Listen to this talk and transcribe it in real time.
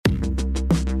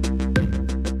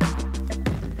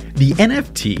The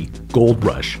NFT gold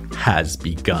rush has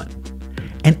begun,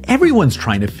 and everyone's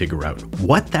trying to figure out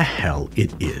what the hell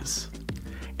it is.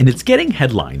 And it's getting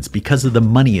headlines because of the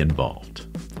money involved.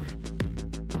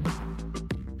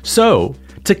 So,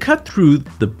 to cut through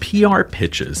the PR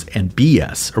pitches and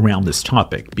BS around this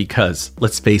topic, because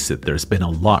let's face it, there's been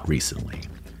a lot recently,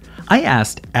 I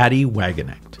asked Adi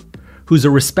Wagenknecht, who's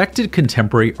a respected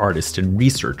contemporary artist and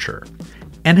researcher,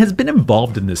 and has been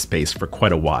involved in this space for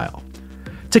quite a while,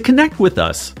 to connect with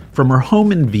us from her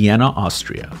home in Vienna,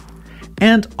 Austria,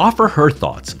 and offer her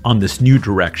thoughts on this new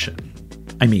direction.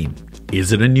 I mean,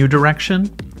 is it a new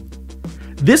direction?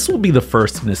 This will be the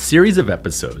first in a series of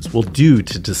episodes we'll do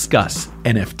to discuss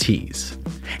NFTs,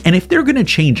 and if they're going to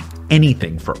change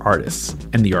anything for artists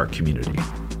and the art community.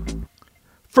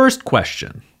 First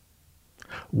question: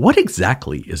 what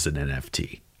exactly is an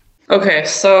NFT? Okay,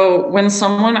 so when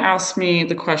someone asks me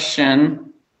the question,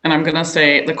 and I'm going to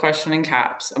say the question in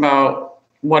caps about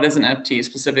what is an NFT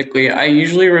specifically, I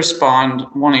usually respond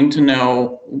wanting to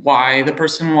know why the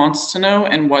person wants to know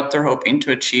and what they're hoping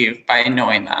to achieve by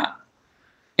knowing that.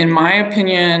 In my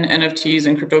opinion, NFTs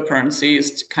and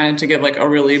cryptocurrencies, kind of to give like a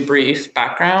really brief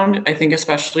background, I think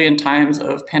especially in times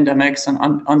of pandemics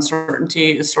and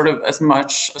uncertainty is sort of as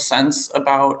much a sense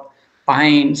about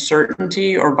buying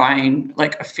certainty or buying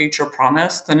like a future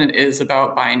promise than it is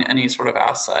about buying any sort of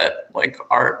asset like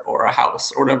art or a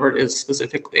house or whatever it is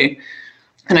specifically.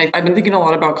 And I've been thinking a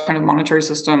lot about kind of monetary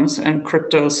systems and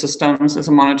crypto systems as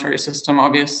a monetary system,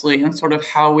 obviously, and sort of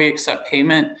how we accept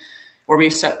payment, where we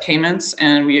accept payments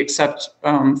and we accept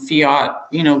fiat,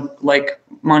 like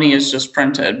money is just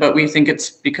printed, but we think it's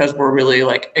because we're really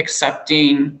like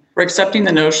accepting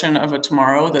the notion of a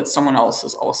tomorrow that someone else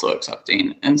is also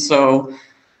accepting. And so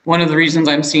one of the reasons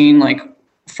I'm seeing, like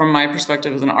from my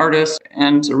perspective as an artist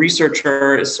and a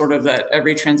researcher, is sort of that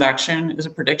every transaction is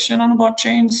a prediction on a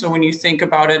blockchain. So when you think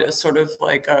about it as sort of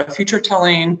like a future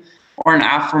telling or an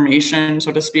affirmation,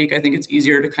 so to speak, I think it's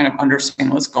easier to kind of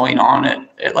understand what's going on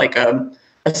at like a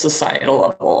societal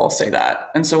level, I'll say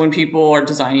that. And so when people are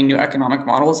designing new economic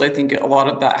models, I think a lot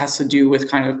of that has to do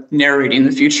with kind of narrating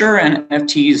the future, and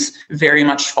NFTs very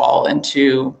much fall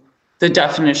into the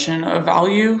definition of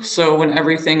value. So when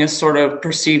everything is sort of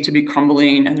perceived to be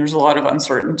crumbling and there's a lot of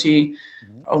uncertainty,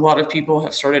 a lot of people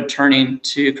have started turning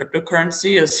to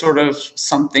cryptocurrency as sort of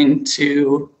something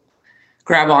to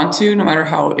grab onto, no matter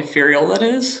how ethereal that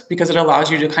is, because it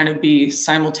allows you to kind of be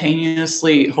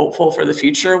simultaneously hopeful for the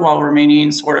future while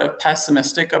remaining sort of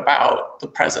pessimistic about the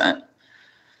present.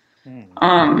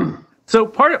 So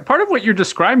part of what you're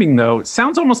describing, though,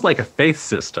 sounds almost like a faith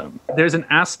system. There's an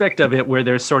aspect of it where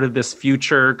there's sort of this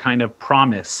future kind of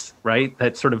promise, right?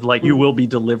 That sort of like you will be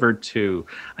delivered to.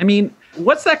 I mean,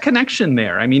 what's that connection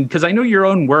there? I mean, because I know your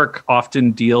own work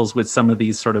often deals with some of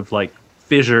these sort of like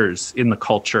fissures in the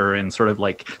culture and sort of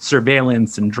like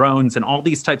surveillance and drones and all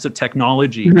these types of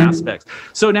technology aspects.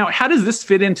 So now how does this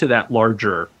fit into that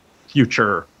larger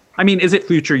future? I mean, is it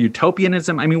future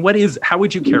utopianism? I mean, how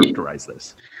would you characterize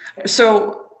this?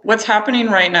 So what's happening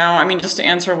right now, I mean, just to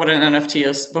answer what an NFT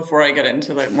is before I get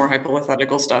into like more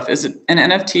hypothetical stuff, is an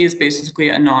NFT is basically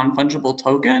a non-fungible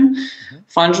token.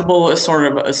 Fungible is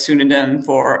sort of a pseudonym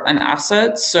for an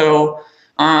asset. So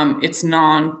it's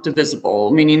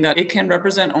non-divisible, meaning that it can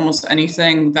represent almost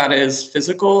anything that is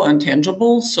physical and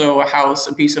tangible. So a house,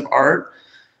 a piece of art.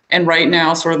 And right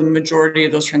now, sort of the majority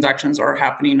of those transactions are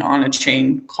happening on a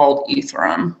chain called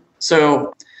Ethereum.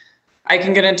 So I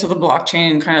can get into the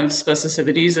blockchain kind of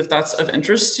specificities if that's of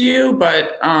interest to you,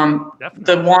 but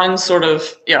the one sort of,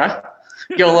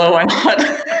 YOLO, why not?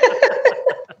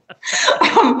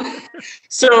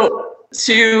 So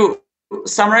to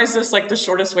summarize this like the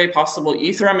shortest way possible,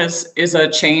 Ethereum is a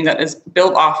chain that is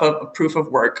built off of a proof of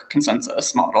work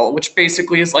consensus model, which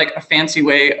basically is like a fancy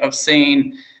way of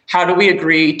saying, how do we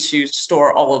agree to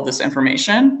store all of this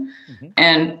information?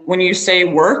 And when you say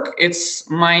work, it's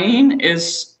mining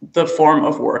is the form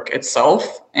of work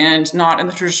itself, and not in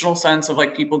the traditional sense of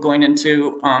like people going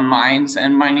into mines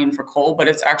and mining for coal, but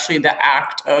it's actually the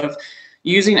act of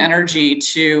using energy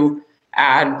to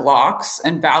add blocks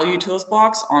and value to those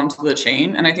blocks onto the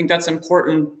chain. And I think that's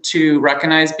important to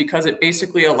recognize because it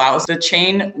basically allows the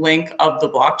chain link of the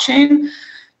blockchain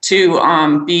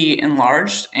to be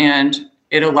enlarged, and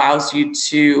it allows you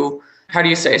to,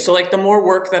 so like the more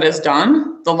work that is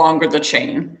done, the longer the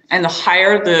chain, and the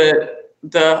higher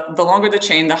the longer the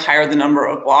chain, the higher the number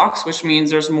of blocks, which means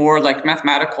there's more like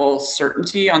mathematical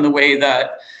certainty on the way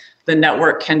that the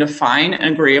network can define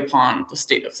and agree upon the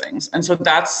state of things. And so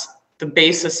that's the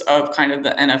basis of kind of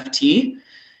the NFT.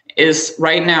 Is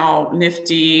right now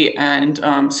Nifty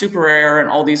and Super Rare and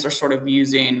all these are sort of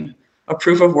using a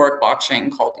proof of work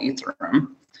blockchain called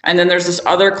Ethereum. And then there's this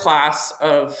other class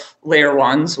of layer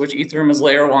ones, which Ethereum is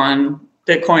layer one,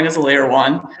 Bitcoin is a layer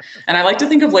one. And I like to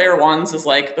think of layer ones as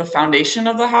like the foundation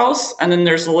of the house. And then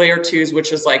there's the layer twos,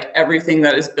 which is like everything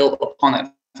that is built upon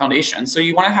that foundation. So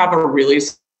you want to have a really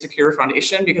secure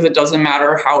foundation because it doesn't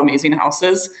matter how amazing a house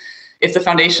is. If the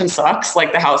foundation sucks,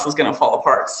 like the house is going to fall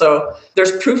apart. So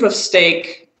there's proof of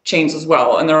stake chains as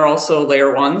well. And they're also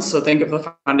layer ones. So think of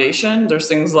the foundation. There's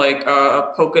things like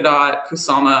Polkadot,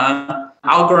 Kusama,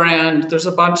 Algorand. There's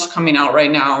a bunch coming out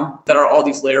right now that are all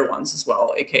these layer ones as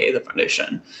well, aka the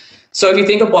foundation. So if you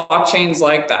think of blockchains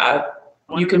like that,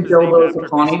 you can build those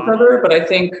upon each other. But I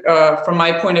think from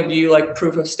my point of view, like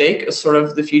proof of stake is sort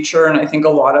of the future. And I think a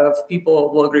lot of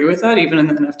people will agree with that, even in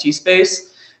the NFT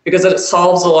space, because it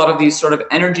solves a lot of these sort of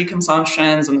energy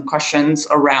consumptions and the questions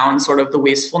around sort of the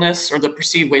wastefulness or the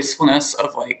perceived wastefulness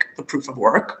of like the proof of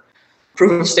work.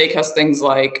 Proof of stake has things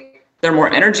like they're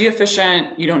more energy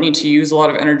efficient. You don't need to use a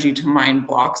lot of energy to mine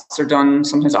blocks. They're done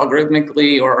sometimes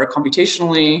algorithmically or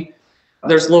computationally.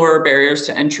 There's lower barriers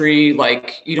to entry.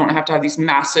 Like you don't have to have these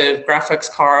massive graphics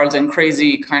cards and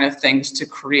crazy kind of things to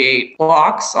create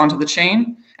blocks onto the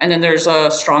chain. And then there's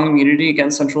a strong immunity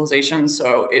against centralization.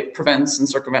 So it prevents and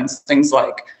circumvents things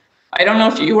like, I don't know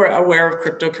if you were aware of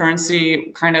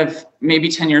cryptocurrency kind of maybe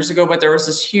 10 years ago, but there was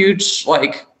this huge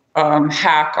like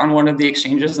hack on one of the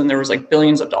exchanges and there was like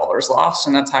billions of dollars lost.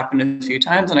 And that's happened a few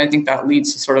times. And I think that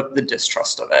leads to sort of the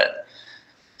distrust of it.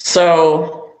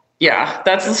 So yeah,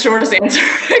 that's the shortest answer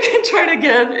I can try to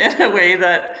give in a way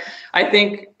that I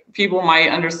think people might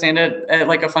understand it at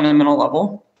like a fundamental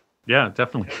level. Yeah,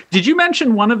 definitely. Did you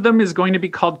mention one of them is going to be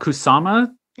called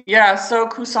Kusama? Yeah, so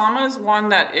Kusama is one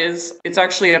that it's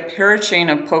actually a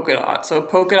parachain of Polkadot. So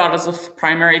Polkadot is the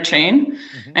primary chain,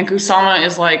 and Kusama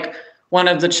is like one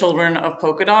of the children of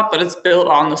Polkadot, but it's built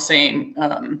on the same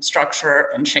structure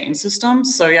and chain system.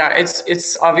 So yeah,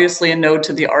 it's obviously a node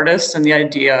to the artist and the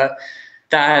idea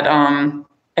that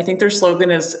I think their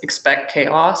slogan is expect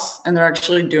chaos, and they're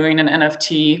actually doing an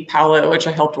NFT palette, which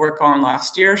I helped work on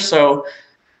last year. So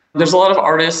there's a lot of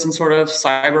artists and sort of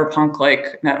cyberpunk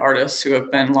like net artists who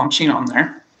have been launching on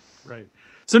there. Right.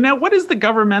 So now what is the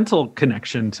governmental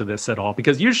connection to this at all?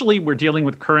 Because usually we're dealing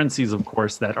with currencies, of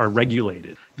course, that are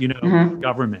regulated,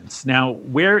 governments. Now,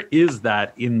 where is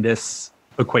that in this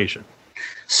equation?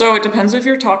 So it depends if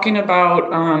you're talking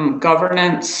about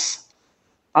governance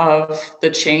of the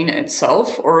chain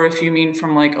itself, or if you mean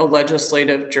from like a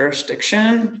legislative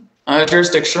jurisdictional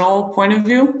point of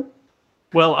view.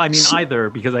 Well, I mean either,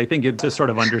 because I think it's to sort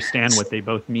of understand what they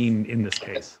both mean in this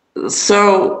case.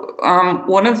 So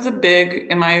one of the big,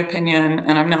 in my opinion,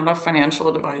 and I'm not a financial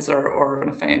advisor or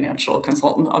a financial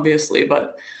consultant, obviously,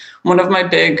 but one of my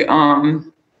big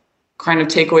kind of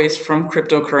takeaways from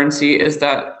cryptocurrency is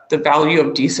that the value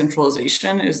of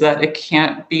decentralization is that it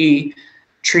can't be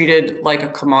treated like a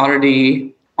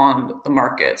commodity on the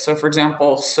market. So for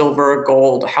example, silver,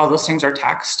 gold, how those things are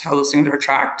taxed, how those things are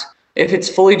tracked. If it's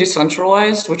fully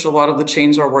decentralized, which a lot of the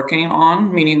chains are working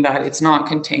on, meaning that it's not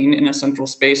contained in a central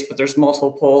space, but there's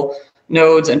multiple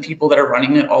nodes and people that are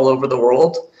running it all over the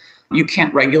world, you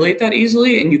can't regulate that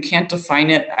easily and you can't define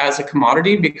it as a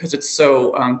commodity because it's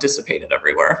so dissipated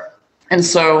everywhere. And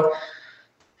so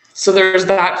there's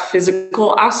that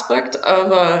physical aspect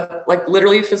of like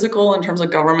literally physical in terms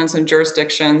of governments and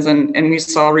jurisdictions. And we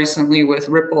saw recently with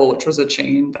Ripple, which was a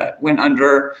chain that went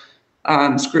under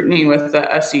scrutiny with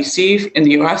the SEC in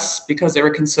the US because they were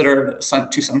considered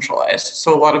too centralized.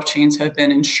 So a lot of chains have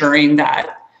been ensuring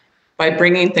that by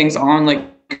bringing things on like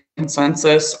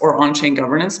consensus or on-chain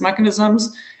governance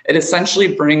mechanisms, it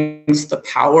essentially brings the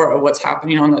power of what's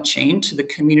happening on the chain to the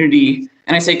community.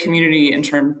 And I say community in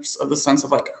terms of the sense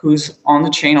of like who's on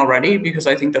the chain already, because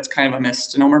I think that's kind of a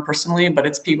misnomer personally, but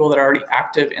it's people that are already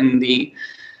active in the,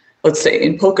 let's say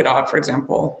in Polkadot, for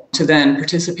example, to then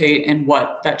participate in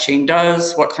what that chain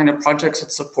does, what kind of projects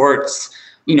it supports,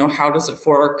 how does it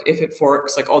fork, if it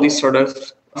forks, like all these sort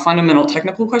of fundamental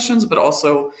technical questions, but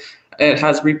also it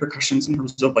has repercussions in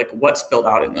terms of like what's built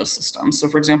out in those systems. So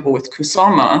for example, with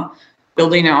Kusama,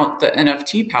 building out the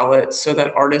NFT palette so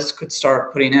that artists could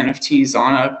start putting NFTs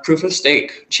on a proof of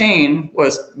stake chain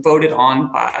was voted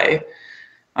on by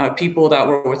people that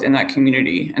were within that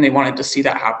community, and they wanted to see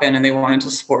that happen and they wanted to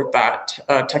support that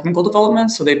technical development.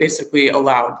 So they basically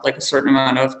allowed like a certain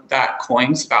amount of that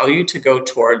coin's value to go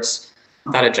towards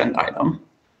that agenda item.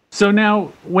 So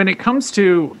now when it comes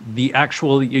to the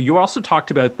actual, you also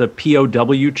talked about the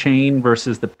POW chain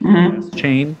versus the POS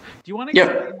chain. Do you want to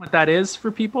explain what that is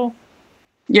for people?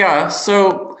 Yeah,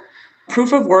 so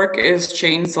Proof of work is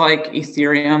chains like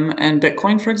Ethereum and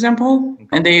Bitcoin, for example,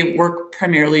 and they work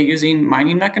primarily using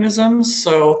mining mechanisms.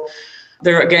 So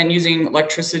they're, again, using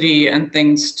electricity and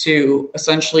things to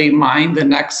essentially mine the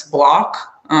next block.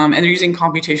 And they're using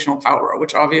computational power,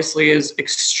 which obviously is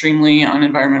extremely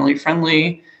unenvironmentally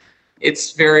friendly.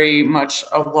 It's very much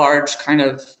a large kind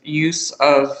of use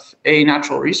of a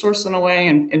natural resource in a way,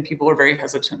 and people are very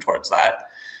hesitant towards that.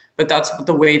 But that's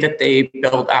the way that they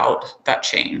build out that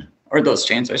chain, or those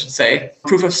chains, I should say.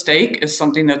 Proof of stake is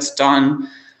something that's done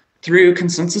through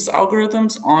consensus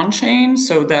algorithms on chain,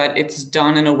 so that it's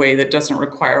done in a way that doesn't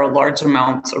require large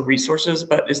amounts of resources,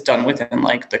 but is done within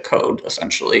like the code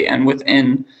essentially, and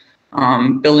within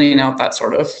building out that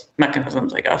sort of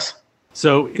mechanisms, I guess.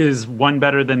 So is one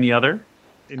better than the other?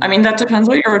 I mean, that depends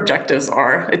what your objectives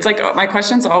are. It's like my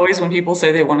question's always when people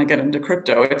say they want to get into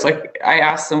crypto, it's like I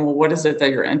ask them, well, what is it that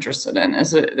you're interested in?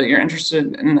 Is it that you're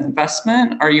interested in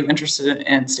investment? Are you interested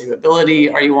in stability?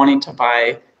 Are you wanting to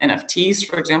buy NFTs,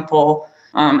 for example?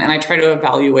 And I try to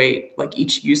evaluate like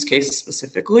each use case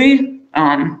specifically.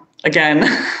 Again,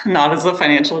 not as a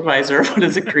financial advisor, but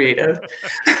as a creative.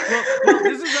 Well,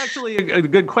 this is actually a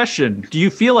good question. Do you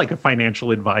feel like a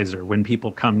financial advisor when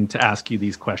people come to ask you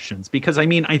these questions? Because I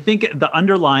mean, I think the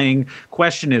underlying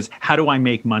question is, how do I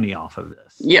make money off of this?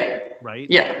 Yeah. Right?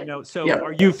 Yeah. So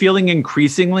are you feeling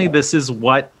increasingly this is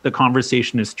what the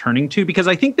conversation is turning to? Because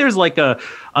I think there's like a,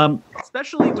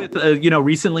 especially with,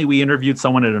 recently we interviewed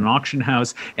someone at an auction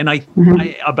house and I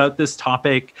about this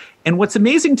topic. And what's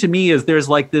amazing to me is there's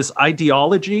like this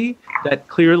ideology that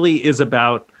clearly is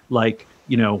about like,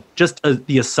 just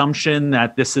the assumption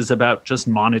that this is about just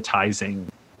monetizing.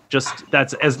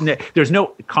 There's no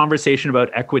conversation about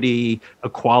equity,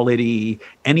 equality,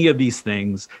 any of these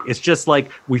things. It's just like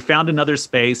we found another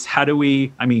space. How do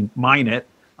we, mine it,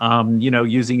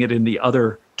 using it in the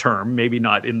other term, maybe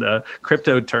not in the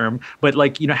crypto term, but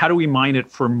like, how do we mine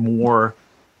it for more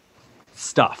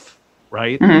stuff,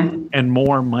 right? Mm-hmm. And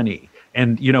more money.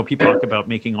 And, people talk about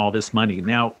making all this money.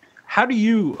 Now, how do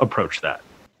you approach that?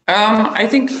 I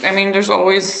think, there's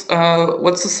always,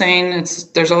 what's the saying?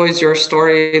 There's always your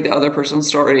story, the other person's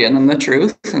story, and then the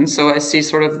truth. And so I see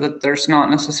sort of that there's not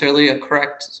necessarily a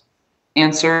correct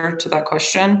answer to that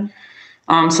question.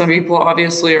 Some people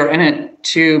obviously are in it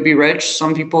to be rich.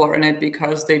 Some people are in it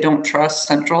because they don't trust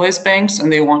centralized banks and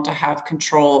they want to have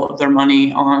control of their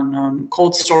money on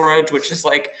cold storage, which is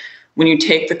like when you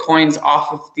take the coins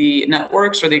off of the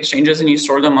networks or the exchanges and you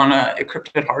store them on a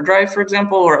encrypted hard drive, for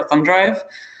example, or a thumb drive.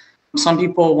 Some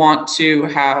people want to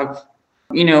have,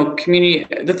 community.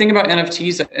 The thing about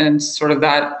NFTs and sort of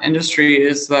that industry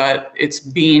is that it's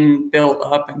being built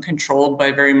up and controlled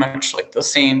by very much like the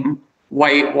same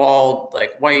white-walled,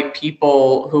 like white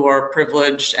people who are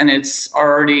privileged. And it's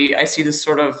already, I see this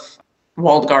sort of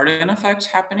walled garden effect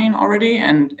happening already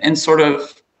and sort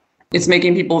of, it's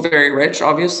making people very rich,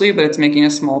 obviously, but it's making a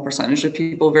small percentage of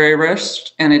people very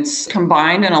rich. And it's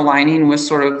combined and aligning with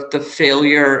sort of the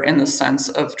failure in the sense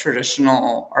of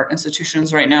traditional art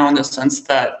institutions right now, in the sense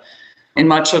that in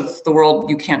much of the world,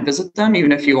 you can't visit them,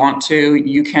 even if you want to.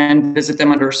 You can visit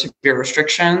them under severe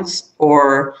restrictions,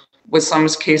 or with some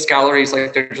case galleries,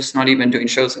 like they're just not even doing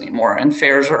shows anymore, and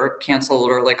fairs are canceled,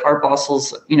 or like Art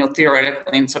Basels,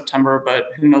 theoretically in September,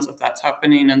 but who knows if that's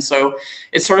happening. And so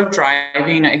it's sort of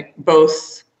driving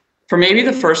both, for maybe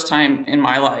the first time in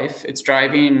my life, it's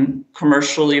driving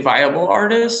commercially viable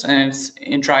artists, and it's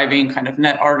in driving kind of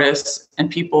net artists and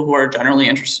people who are generally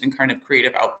interested in kind of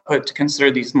creative output to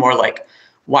consider these more like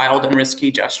wild and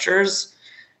risky gestures.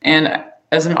 And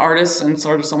as an artist and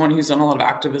sort of someone who's done a lot of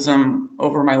activism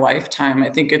over my lifetime, I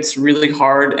think it's really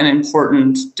hard and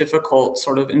important, difficult,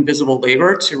 sort of invisible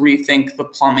labor to rethink the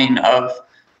plumbing of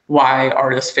why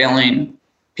art is failing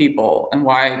people and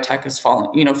why tech is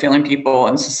failing people,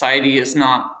 and society is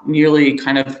not nearly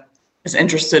kind of as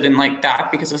interested in like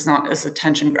that, because it's not as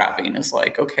attention grabbing as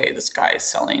like, okay, this guy is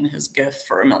selling his gift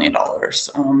for $1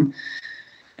 million.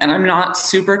 And I'm not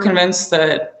super convinced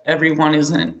that everyone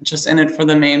isn't just in it for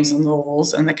the memes and the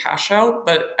lols and the cash out,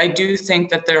 but I do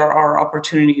think that there are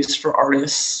opportunities for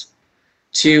artists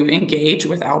to engage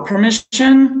without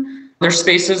permission. There's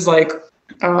spaces like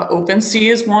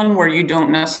OpenSea is one where you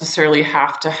don't necessarily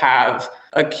have to have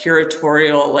a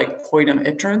curatorial like point of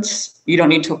entrance. You don't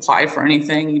need to apply for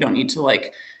anything. You don't need to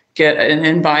like get an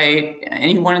invite.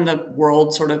 Anyone in the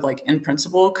world sort of like in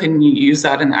principle can use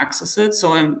that and access it.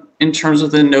 So in terms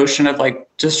of the notion of like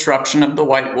disruption of the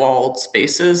white walled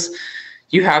spaces,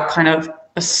 you have kind of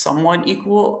a somewhat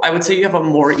equal, I would say you have a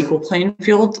more equal playing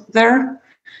field there.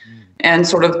 And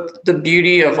sort of the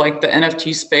beauty of like the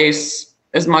NFT space,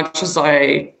 as much as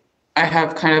I I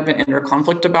have kind of an inner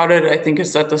conflict about it. I think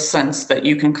is that the sense that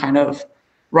you can kind of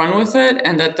run with it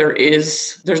and that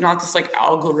there's not this like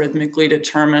algorithmically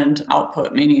determined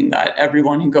output, meaning that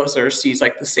everyone who goes there sees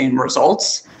like the same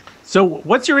results. So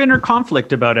what's your inner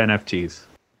conflict about NFTs?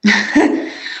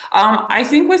 I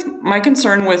think with my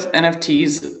concern with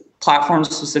NFTs,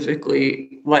 platforms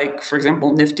specifically, like for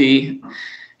example, Nifty,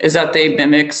 is that they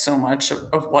mimic so much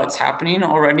of what's happening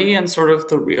already in sort of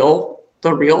the real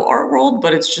art world,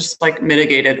 but it's just like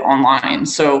mitigated online.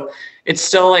 So it's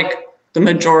still like the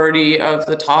majority of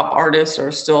the top artists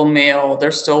are still male,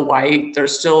 they're still white, they're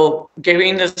still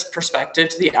giving this perspective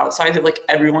to the outside that like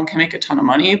everyone can make a ton of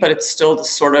money, but it's still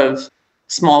this sort of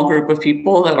small group of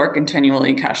people that are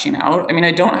continually cashing out. I mean,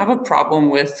 I don't have a problem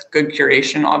with good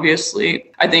curation,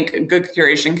 obviously. I think good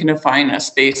curation can define a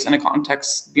space and a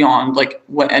context beyond like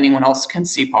what anyone else can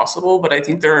see possible. But I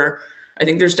think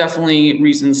there's definitely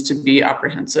reasons to be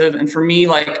apprehensive. And for me,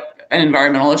 like an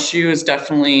environmental issue is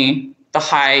definitely the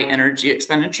high energy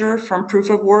expenditure from proof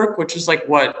of work, which is like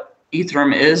what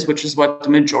Ethereum is, which is what the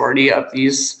majority of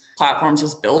these platforms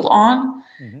is built on.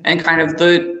 And kind of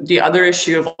the other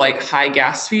issue of like high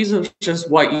gas fees, which is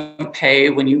what you pay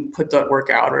when you put the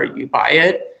work out or you buy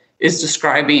it, is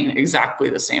describing exactly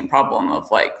the same problem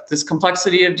of like this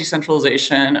complexity of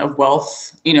decentralization, of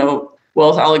wealth,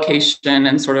 wealth allocation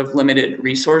and sort of limited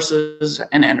resources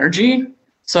and energy.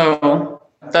 So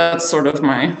that's sort of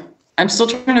I'm still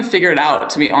trying to figure it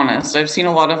out, to be honest. I've seen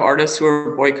a lot of artists who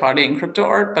are boycotting crypto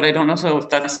art, but I don't know if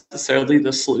that's necessarily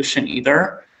the solution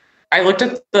either. I looked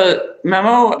at the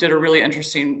memo, did a really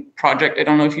interesting project. I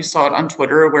don't know if you saw it on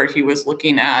Twitter, where he was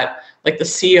looking at like the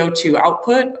CO2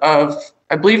 output of,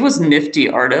 I believe it was Nifty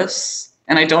artists.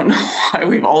 And I don't know why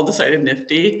we've all decided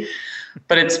Nifty,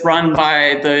 but it's run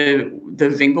by the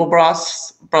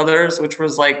Winklevoss brothers, which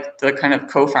was like the kind of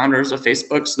co-founders of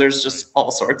Facebook. So there's just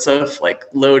all sorts of like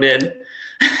loaded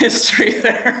history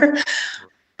there.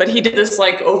 But he did this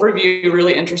like overview,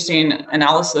 really interesting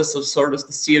analysis of sort of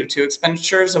the CO2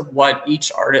 expenditures of what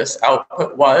each artist's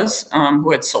output was, who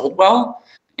had sold well.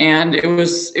 And it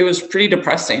was pretty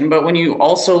depressing. But when you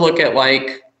also look at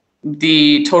like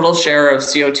the total share of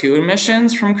CO2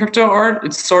 emissions from crypto art,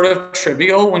 it's sort of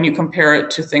trivial when you compare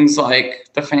it to things like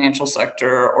the financial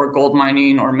sector or gold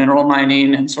mining or mineral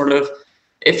mining. And sort of,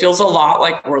 it feels a lot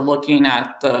like we're looking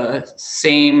at the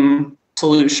same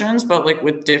solutions, but like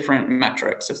with different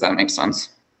metrics, if that makes sense.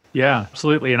 Yeah,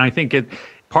 absolutely. And I think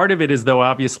part of it is, though,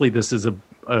 obviously this is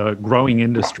a growing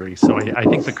industry. So I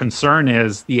think the concern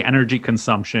is the energy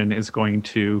consumption is going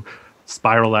to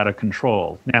spiral out of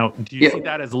control. Now, do you see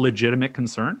that as a legitimate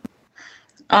concern?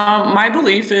 My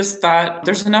belief is that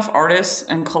there's enough artists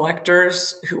and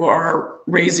collectors who are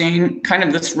raising kind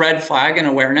of this red flag and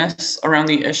awareness around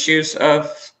the issues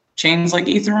of chains like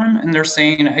Ethereum. And they're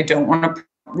saying, I don't want to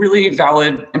really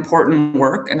valid, important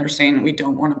work, and they're saying we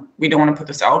don't want to put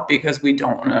this out because we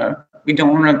don't want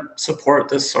to support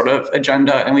this sort of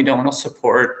agenda, and we don't want to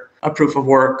support a proof of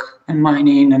work and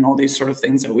mining and all these sort of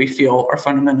things that we feel are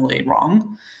fundamentally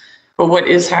wrong. But what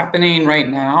is happening right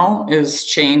now is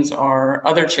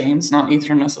other chains, not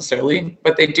Ethereum necessarily,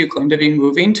 but they do claim to be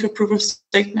moving to a proof of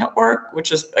stake network,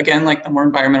 which is again like the more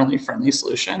environmentally friendly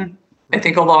solution. I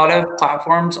think a lot of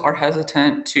platforms are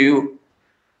hesitant to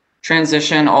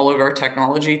transition all of our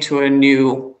technology to a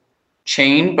new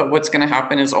chain, but what's going to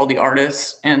happen is all the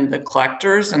artists and the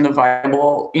collectors and the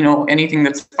viable, anything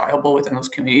that's viable within those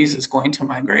communities is going to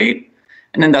migrate.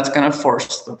 And then that's going to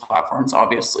force the platforms,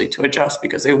 obviously, to adjust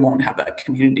because they won't have that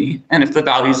community. And if the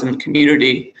value's in the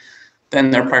community, then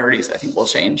their priorities, I think, will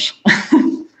change.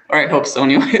 Or I hope so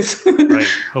anyways. Right,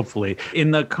 hopefully.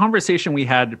 In the conversation we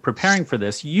had preparing for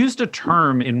this, you used a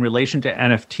term in relation to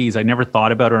NFTs I never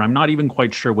thought about, or I'm not even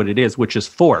quite sure what it is, which is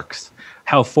forks,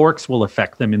 how forks will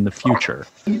affect them in the future.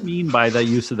 What do you mean by the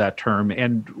use of that term,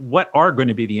 and what are going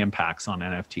to be the impacts on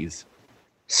NFTs?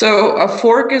 So a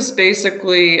fork is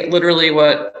basically literally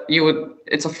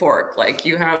it's a fork. Like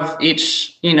you have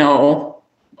each, I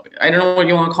don't know what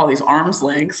you want to call these, arms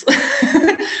lengths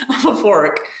of a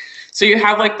fork. So you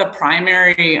have like the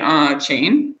primary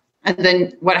chain, and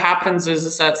then what happens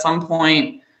is at some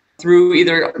point through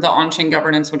either the on-chain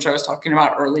governance, which I was talking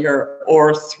about earlier,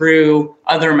 or through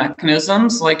other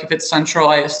mechanisms, like if it's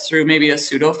centralized through maybe a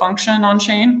pseudo function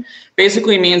on-chain,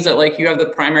 basically means that like you have the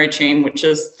primary chain, which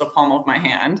is the palm of my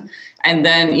hand, and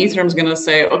then Ethereum's going to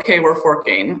say, okay, we're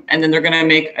forking, and then they're going to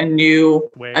make a new,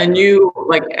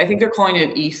 like I think they're calling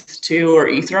it ETH2 or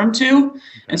Ethereum 2,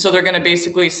 and so they're going to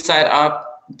basically set up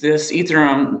this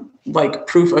Ethereum like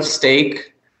proof of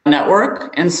stake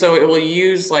network. And so it will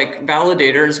use like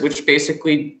validators, which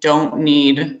basically don't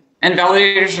need And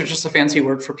validators are just a fancy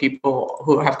word for people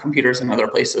who have computers in other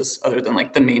places other than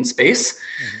like the main space.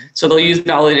 So they'll use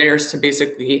validators to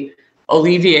basically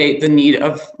alleviate the need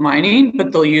of mining,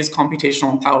 but they'll use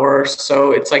computational power.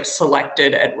 So it's like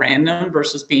selected at random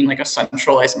versus being like a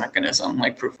centralized mechanism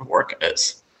like proof of work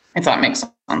is, if that makes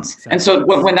sense. And so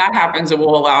when that happens, it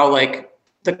will allow like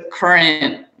the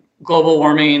current global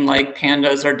warming, like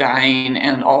pandas are dying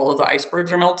and all of the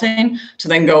icebergs are melting, to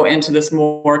then go into this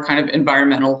more kind of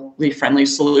environmentally friendly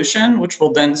solution, which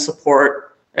will then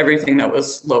support everything that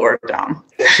was lower down.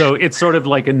 So it's sort of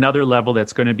like another level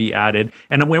that's going to be added.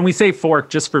 And when we say fork,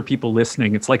 just for people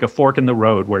listening, it's like a fork in the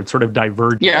road where it's sort of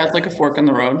divergent. Yeah, it's like a fork in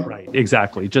the road. Right,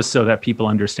 exactly. Just so that people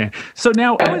understand. So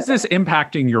now, how is this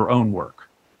impacting your own work?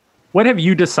 What have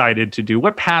you decided to do?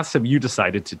 What paths have you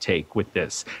decided to take with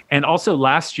this? And also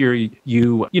last year,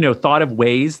 you thought of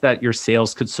ways that your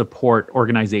sales could support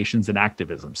organizations and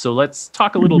activism. So let's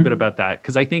talk a little bit about that,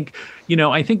 because I think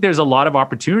there's a lot of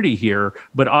opportunity here,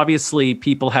 but obviously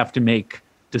people have to make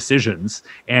decisions,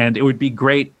 and it would be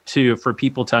great for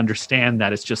people to understand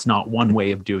that it's just not one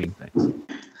way of doing things.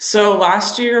 So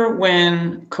last year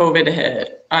when COVID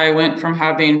hit, I went from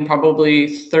having probably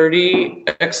 30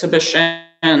 exhibitions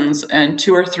and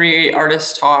 2 or 3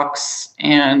 artist talks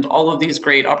and all of these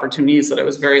great opportunities that I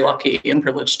was very lucky and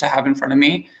privileged to have in front of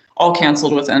me, all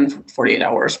canceled within 48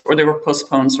 hours, or they were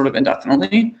postponed sort of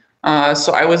indefinitely.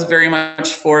 So I was very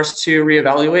much forced to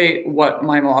reevaluate what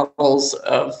my models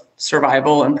of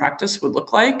survival and practice would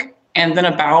look like. And then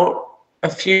about a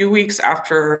few weeks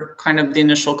after kind of the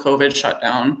initial COVID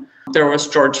shutdown, there was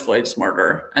George Floyd's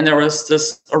murder. And there was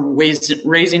this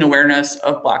raising awareness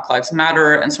of Black Lives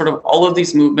Matter, and sort of all of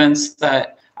these movements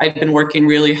that I'd been working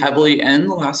really heavily in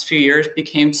the last few years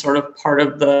became sort of part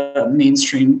of the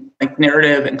mainstream like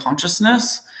narrative and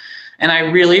consciousness. And I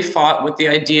really fought with the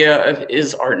idea of,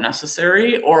 is art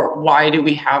necessary, or why do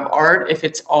we have art if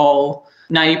it's all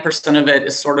 90% of it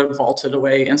is sort of vaulted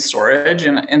away in storage?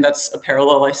 And that's a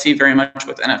parallel I see very much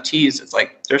with NFTs. It's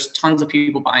like there's tons of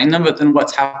people buying them, but then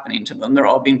what's happening to them? They're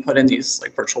all being put in these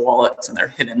like virtual wallets and they're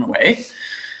hidden away.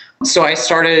 So I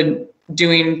started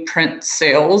doing print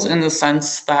sales in the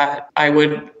sense that I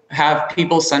would have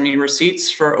people send me receipts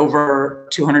for over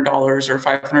 $200 or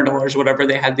 $500, whatever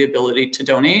they had the ability to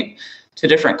donate to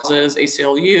different causes: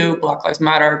 ACLU, Black Lives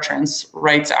Matter, trans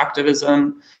rights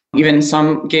activism. Even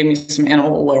some gave me some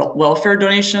animal welfare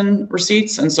donation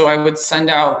receipts. And so I would send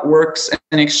out works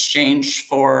in exchange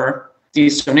for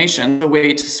these donations, a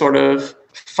way to sort of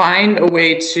find a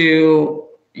way to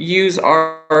use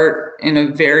art in a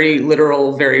very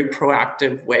literal, very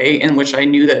proactive way in which I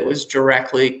knew that it was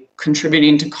directly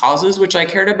contributing to causes which I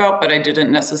cared about, but I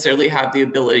didn't necessarily have the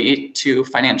ability to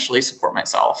financially support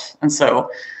myself. And so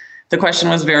the question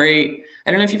was I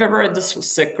don't know if you've ever read this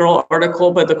Sick Girl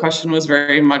article, but the question was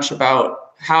very much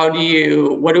about what do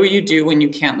you do when you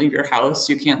can't leave your house,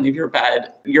 you can't leave your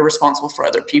bed, you're responsible for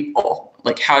other people.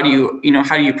 Like, how do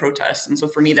you protest? And so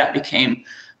for me, that became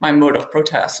my mode of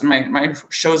protest. And my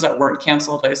shows that weren't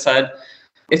canceled, I said,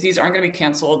 if these aren't going to be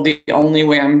canceled, the only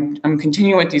way I'm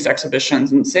continuing with these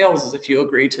exhibitions and sales is if you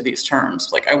agree to these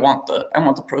terms. Like, I want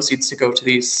the proceeds to go to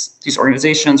these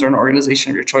organizations or an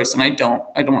organization of your choice, and I don't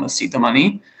want to seed the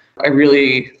money. I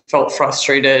really felt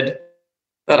frustrated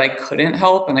that I couldn't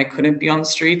help and I couldn't be on the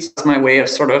streets. It's my way of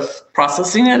sort of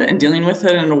processing it and dealing with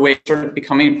it in a way sort of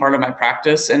becoming part of my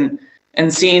practice, and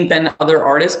seeing then other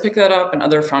artists pick that up and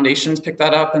other foundations pick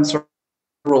that up, and sort of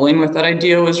rolling with that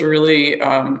idea was really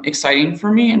exciting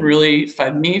for me, and really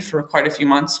fed me for quite a few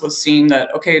months, was seeing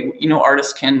that, okay,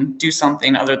 artists can do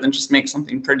something other than just make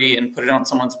something pretty and put it on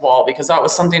someone's wall, because that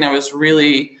was something I was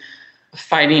really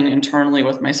fighting internally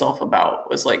with myself about,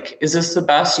 was like, is this the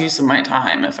best use of my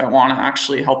time if I want to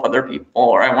actually help other people,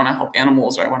 or I want to help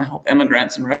animals, or I want to help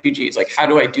immigrants and refugees? Like, how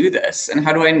do I do this? And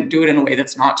how do I do it in a way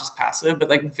that's not just passive, but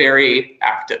like very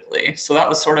actively? So that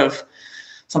was sort of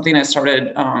something I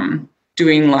started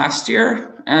doing last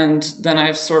year. And then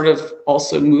I've sort of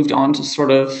also moved on to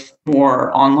sort of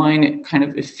more online kind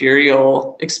of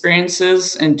ethereal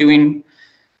experiences, and doing,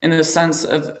 in the sense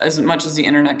of, as much as the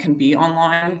internet can be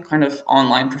online, kind of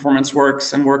online performance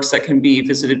works and works that can be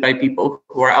visited by people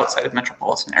who are outside of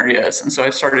metropolitan areas. And so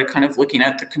I've started kind of looking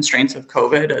at the constraints of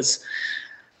COVID as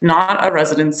not a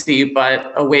residency,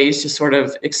 but a way to sort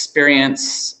of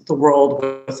experience the world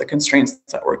with the constraints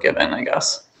that we're given, I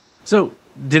guess. So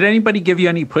did anybody give you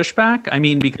any pushback? I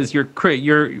mean, because you're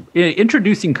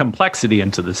introducing complexity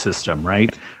into the system,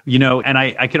 right? And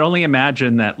I can only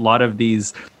imagine that a lot of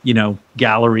these,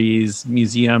 galleries,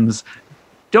 museums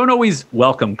don't always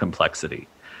welcome complexity.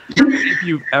 If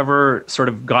you've ever sort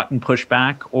of gotten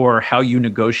pushback or how you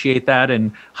negotiate that,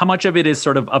 and how much of it is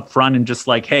sort of upfront and just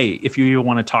like, hey, if you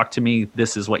want to talk to me,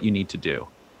 this is what you need to do?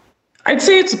 I'd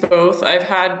say it's both. I've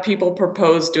had people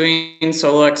propose doing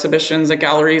solo exhibitions at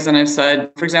galleries, and I've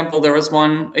said, for example, there was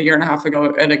one a year and a half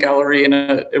ago at a gallery in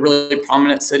a really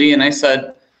prominent city, and I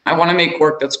said, I want to make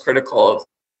work that's critical of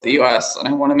the US, and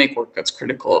I want to make work that's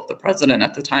critical of the president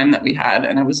at the time that we had.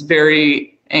 And I was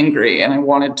very angry, and I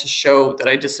wanted to show that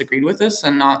I disagreed with this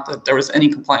and not that there was any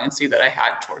compliancy that I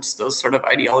had towards those sort of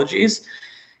ideologies.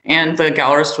 And the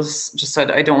gallerist just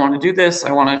said, I don't want to do this.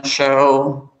 I want to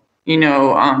show,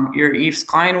 your Yves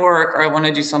Klein work, or I want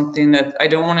to do something that I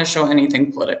don't want to show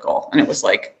anything political. And it was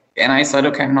like, and I said,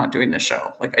 okay, I'm not doing this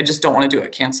show. Like, I just don't want to do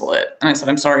it. Cancel it. And I said,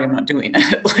 I'm sorry, I'm not doing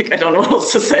it. Like, I don't know what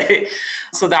else to say.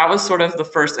 So that was sort of the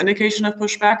first indication of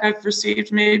pushback I've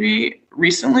received maybe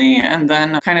recently. And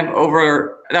then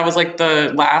that was like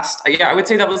I would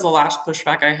say that was the last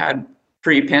pushback I had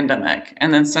pre-pandemic.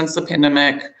 And then since the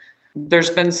pandemic, there's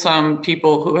been some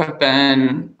people who have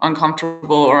been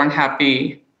uncomfortable or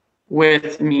unhappy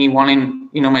with me wanting,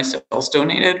 my sales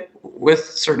donated with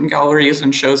certain galleries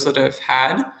and shows that I've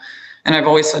had. And I've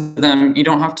always said to them, you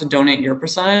don't have to donate your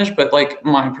percentage, but like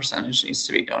my percentage needs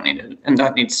to be donated. And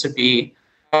that needs to be,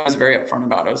 I was very upfront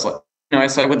about it. I was like, I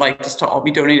said, I would like this to all be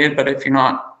donated, but if you're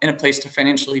not in a place to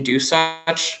financially do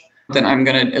such, then I'm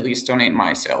going to at least donate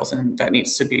my sales. And that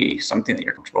needs to be something that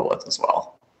you're comfortable with as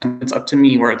well. And it's up to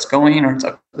me where it's going, or it's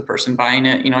up to the person buying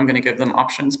it. I'm going to give them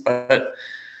options, but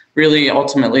really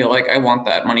ultimately, like, I want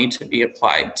that money to be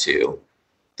applied to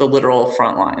the literal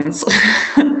front lines.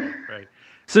 Right.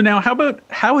 So now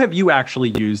how have you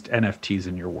actually used NFTs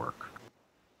in your work?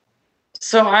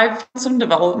 So I've done some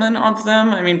development of them.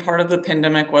 I mean, part of the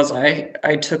pandemic was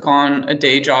I took on a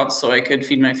day job so I could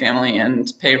feed my family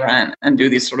and pay rent and do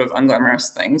these sort of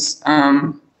unglamorous things.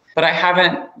 But I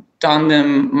haven't done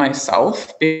them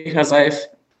myself because I've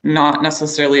not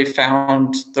necessarily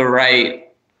found the right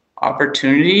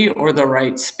opportunity or the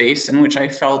right space in which I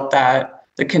felt that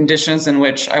the conditions in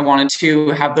which I wanted to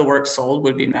have the work sold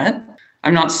would be met.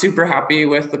 I'm not super happy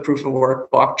with the proof of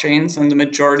work blockchains and the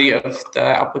majority of the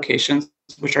applications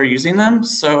which are using them.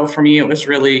 So for me, it was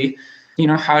really,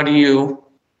 how do you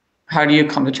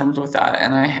come to terms with that?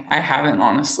 And I haven't,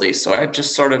 honestly. So I've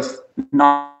just sort of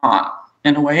not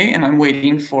in a way, and I'm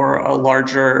waiting for a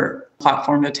larger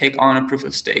platform to take on a proof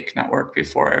of stake network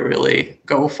before I really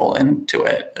go full into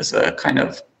it as a kind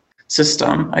of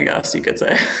system, I guess you could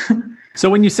say. So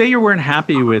when you say you weren't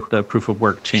happy with the proof of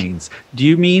work chains, do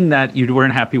you mean that you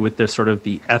weren't happy with the sort of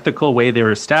the ethical way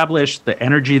they're established, the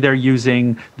energy they're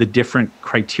using, the different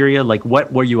criteria? Like,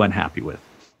 what were you unhappy with?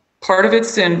 Part of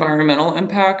it's the environmental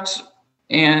impact,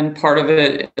 and part of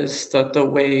it is that the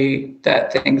way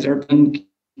that things are being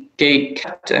gate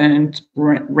kept and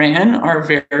ran are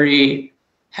very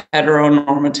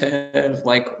heteronormative,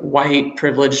 like white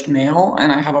privileged male.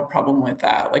 And I have a problem with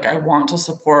that. Like, I want to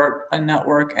support a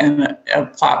network and a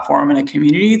platform and a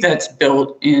community that's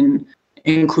built in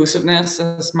inclusiveness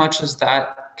as much as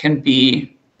that can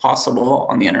be possible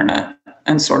on the internet,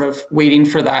 and sort of waiting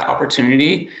for that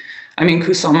opportunity. I mean,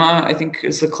 Kusama, I think,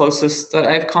 is the closest that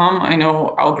I've come. I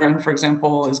know Algren, for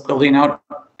example, is building out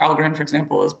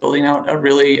a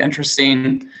really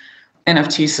interesting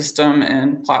NFT system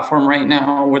and platform right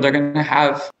now, where they're going to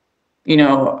have,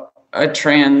 a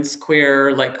trans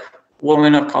queer, like,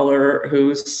 woman of color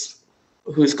who's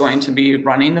going to be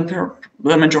running the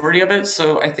majority of it.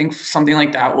 So I think something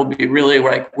like that will be really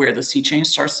like where the sea change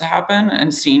starts to happen,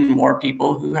 and seeing more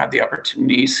people who have the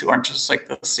opportunities, who aren't just like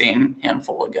the same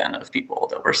handful again of people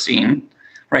that we're seeing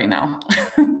right now.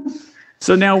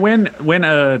 So now when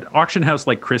an auction house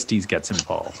like Christie's gets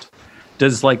involved,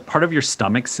 does like part of your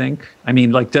stomach sink? I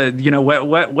mean, like,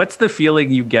 what's the feeling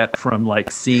you get from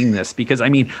like seeing this? Because I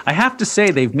mean, I have to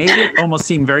say they've made it almost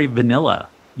seem very vanilla.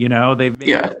 They've made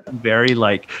it very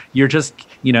like, you're just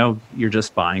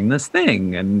buying this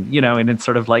thing, and and it's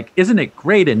sort of like, isn't it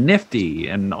great and nifty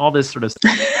and all this sort of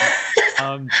stuff.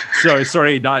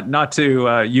 Sorry, not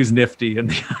to use nifty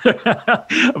and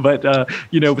but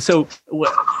so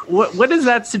what does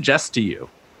that suggest to you?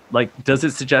 Like, does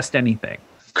it suggest anything?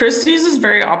 Christie's is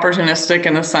very opportunistic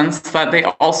in the sense that they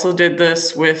also did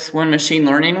this with when machine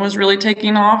learning was really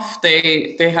taking off.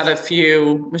 They had a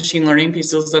few machine learning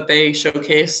pieces that they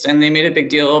showcased, and they made a big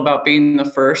deal about being the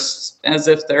first, as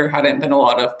if there hadn't been a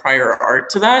lot of prior art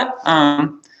to that.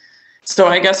 So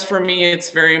I guess for me,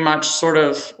 it's very much sort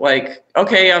of like,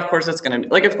 okay, yeah, of course it's going to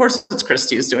be like, of course it's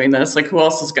Christie's doing this. Like, who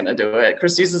else is going to do it?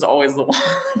 Christie's is always the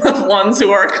ones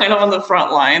who are kind of on the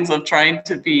front lines of trying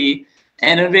to be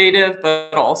innovative,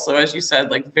 but also, as you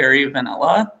said, like very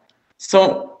vanilla.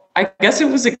 So I guess it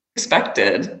was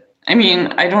expected. I mean,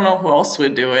 I don't know who else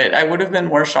would do it. I would have been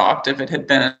more shocked if it had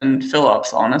been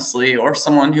Phillips, honestly, or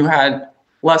someone who had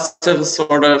less of a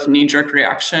sort of knee-jerk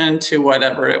reaction to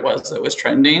whatever it was that was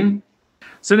trending.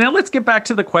 So now let's get back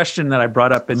to the question that I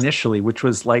brought up initially, which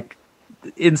was like,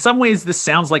 in some ways, this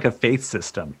sounds like a faith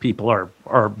system people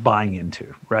are buying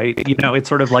into, right? You know, it's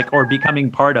sort of like, or becoming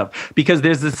part of, because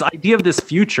there's this idea of this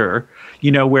future,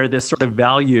 you know, where this sort of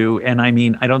value, and I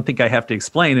mean, I don't think I have to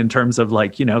explain in terms of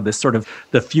like, you know, this sort of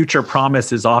the future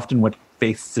promise is often what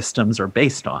faith systems are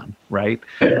based on, right?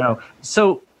 You know,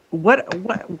 so what,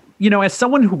 you know, as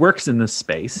someone who works in this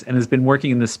space and has been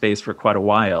working in this space for quite a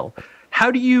while, how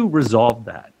do you resolve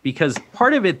that? Because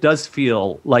part of it does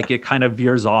feel like it kind of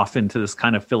veers off into this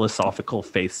kind of philosophical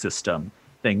faith system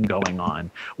thing going on.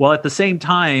 Well, at the same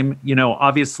time, you know,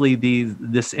 obviously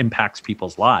this impacts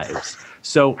people's lives.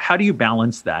 So how do you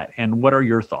balance that? And what are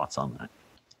your thoughts on that?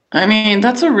 I mean,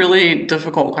 that's a really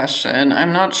difficult question.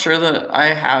 I'm not sure that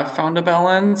I have found a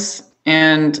balance,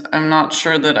 and I'm not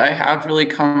sure that I have really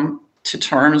come to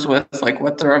terms with like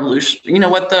what the revolution, you know,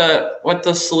 what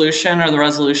the solution or the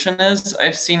resolution is.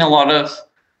 I've seen a lot of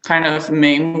kind of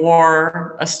meme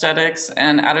war aesthetics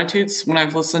and attitudes when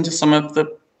I've listened to some of the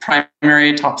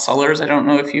primary top sellers. I don't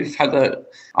know if you've had the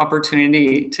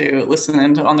opportunity to listen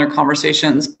into on their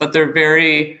conversations, but they're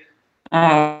very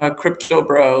crypto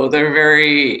bro. They're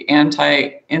very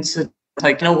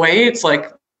like in a way, it's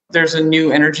like there's a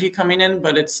new energy coming in,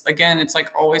 but it's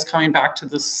like always coming back to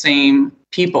the same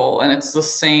people, and it's the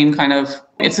same kind of,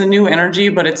 it's a new energy,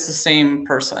 but it's the same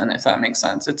person, if that makes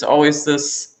sense. It's always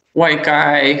this white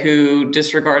guy who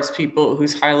disregards people,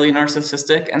 who's highly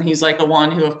narcissistic, and he's like the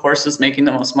one who, of course, is making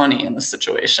the most money in this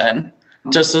situation.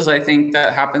 Just as I think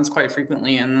that happens quite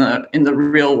frequently in the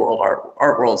real world,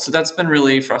 art world. So that's been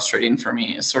really frustrating for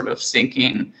me, is sort of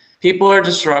thinking people are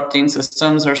disrupting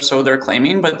systems, or so they're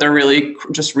claiming, but they're really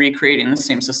just recreating the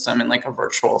same system in like a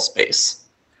virtual space.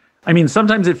 I mean,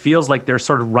 sometimes it feels like they're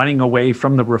sort of running away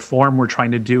from the reform we're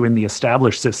trying to do in the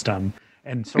established system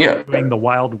and sort of doing the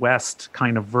Wild West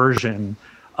kind of version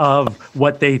of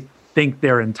what they think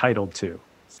they're entitled to.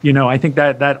 You know, I think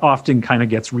that often kind of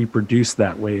gets reproduced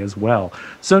that way as well.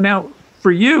 So now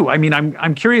for you, I mean,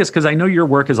 I'm curious because I know your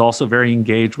work is also very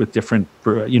engaged with different,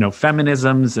 you know,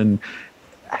 feminisms, and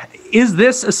is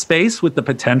this a space with the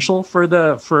potential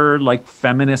for like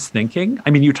feminist thinking? I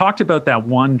mean, you talked about that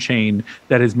one chain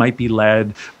that might be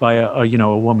led by a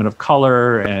woman of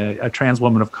color, a trans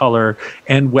woman of color,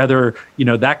 and whether, you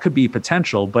know, that could be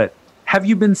potential. But have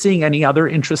you been seeing any other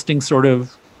interesting sort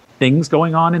of things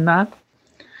going on in that?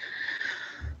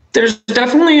 There's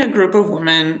definitely a group of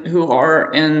women who are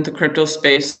in the crypto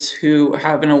space who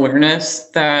have an awareness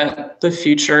that the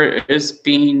future is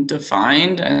being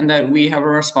defined and that we have a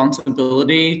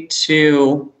responsibility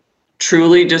to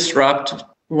truly disrupt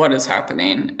what is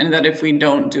happening. And that if we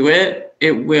don't do it,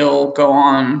 it will go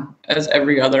on as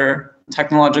every other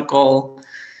technological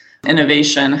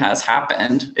innovation has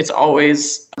happened. It's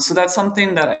always, so that's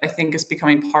something that I think is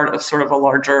becoming part of sort of a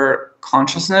larger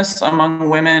consciousness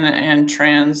among women and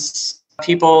trans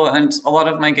people. And a lot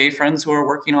of my gay friends who are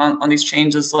working on these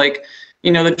changes, like,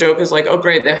 you know, the joke is like, oh,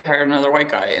 great, they hired another white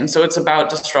guy. And so it's about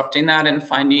disrupting that and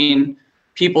finding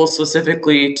people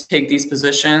specifically to take these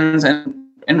positions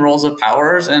and roles of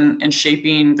powers and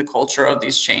shaping the culture of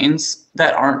these chains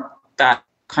that aren't that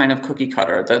kind of cookie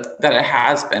cutter that it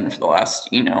has been for the last,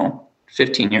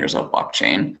 15 years of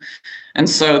blockchain. And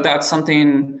so that's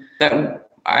something that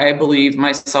I believe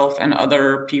myself and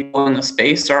other people in the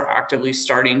space are actively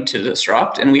starting to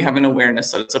disrupt. And we have an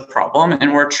awareness that it's a problem,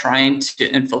 and we're trying to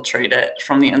infiltrate it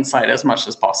from the inside as much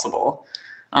as possible,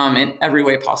 in every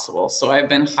way possible. So I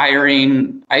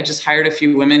just hired a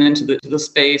few women into the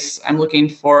space. I'm looking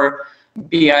for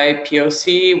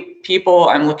BIPOC people.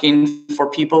 I'm looking for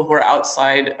people who are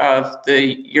outside of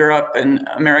the Europe and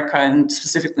America, and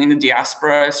specifically in the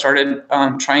diaspora. I started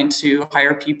trying to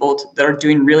hire people that are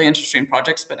doing really interesting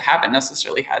projects, but haven't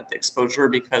necessarily had the exposure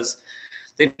because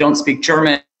they don't speak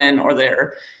German, or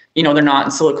they're not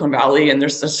in Silicon Valley, and they're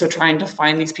so trying to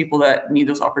find these people that need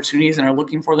those opportunities and are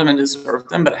looking for them and deserve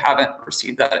them, but haven't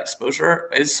received that exposure.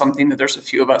 Is something that there's a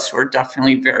few of us who are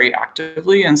definitely very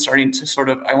actively and starting to sort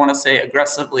of, I want to say,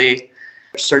 aggressively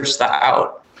search that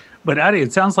out. But Addie,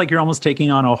 it sounds like you're almost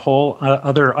taking on a whole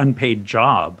other unpaid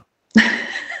job.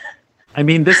 I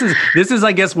mean, this is,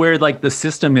 I guess, where like the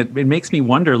system, it makes me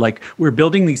wonder, like we're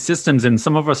building these systems and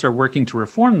some of us are working to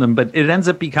reform them, but it ends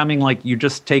up becoming like you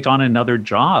just take on another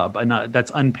job and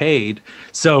that's unpaid.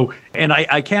 So, and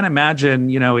I can't imagine,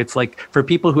 it's like for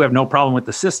people who have no problem with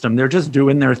the system, they're just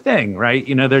doing their thing, right?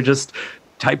 They're just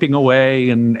typing away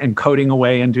and coding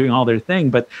away and doing all their thing.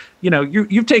 But,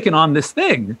 you've taken on this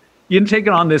thing. You've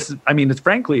taken on this. I mean,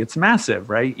 it's massive,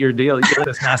 right? You're dealing with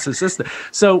this massive system.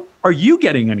 So are you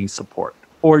getting any support?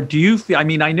 Or do you feel, I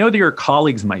mean, I know that your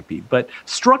colleagues might be, but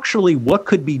structurally, what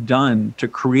could be done to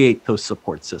create those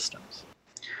support systems?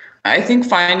 I think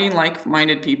finding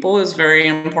like-minded people is very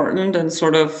important. And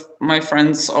sort of my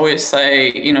friends always say,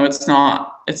 it's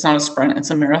not a sprint,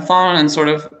 it's a marathon, and sort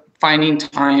of finding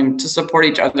time to support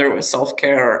each other with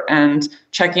self-care and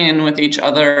checking in with each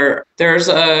other. There's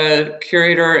a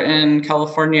curator in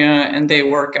California and they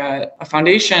work at a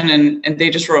foundation and they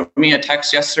just wrote me a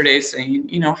text yesterday saying,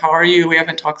 how are you? We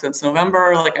haven't talked since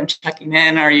November. Like, I'm checking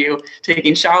in. Are you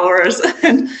taking showers?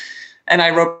 And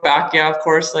I wrote back, yeah, of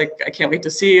course, like, I can't wait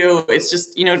to see you. It's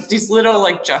just, these little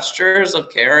like gestures of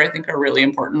care, I think are really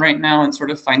important right now. And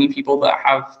sort of finding people that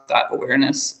have that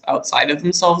awareness outside of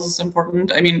themselves is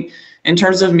important. I mean, in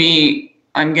terms of me,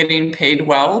 I'm getting paid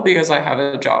well because I have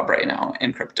a job right now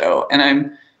in crypto.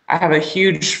 And I have a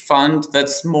huge fund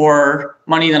that's more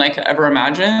money than I could ever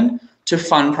imagine to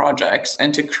fund projects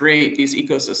and to create these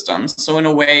ecosystems. So in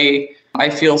a way, I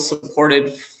feel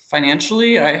supported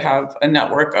financially. I have a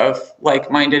network of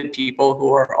like-minded people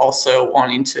who are also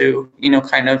wanting to,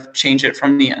 kind of change it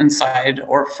from the inside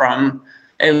or from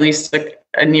at least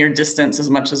a near distance as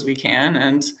much as we can.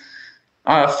 And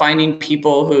finding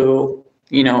people who,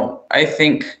 I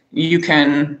think you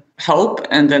can help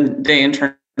and then they in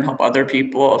turn help other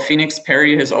people. Phoenix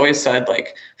Perry has always said,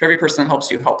 like, if every person helps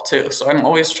you, help too. So I'm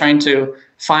always trying to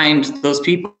find those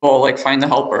people, like find the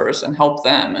helpers and help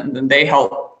them. And then they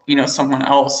help someone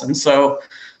else. And so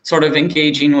sort of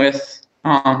engaging with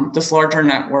this larger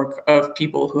network of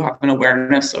people who have an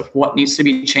awareness of what needs to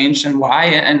be changed and why,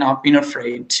 and not being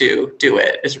afraid to do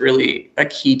it is really a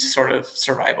key to sort of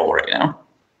survival right now.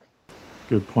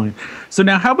 Good point. So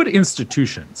now how about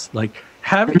institutions? Like,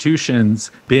 have institutions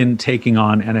been taking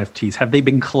on NFTs? Have they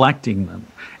been collecting them?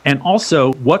 And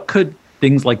also, what could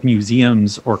things like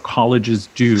museums or colleges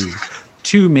do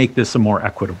to make this a more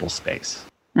equitable space?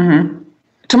 Mm-hmm.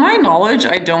 To my knowledge,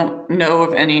 I don't know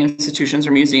of any institutions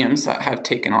or museums that have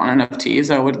taken on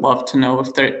NFTs. I would love to know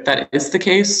if that is the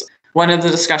case. One of the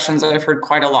discussions that I've heard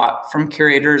quite a lot from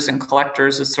curators and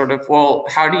collectors is sort of, well,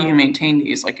 how do you maintain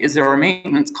these? Like, is there a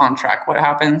maintenance contract? What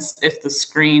happens if the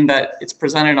screen that it's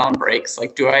presented on breaks?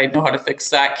 Like, do I know how to fix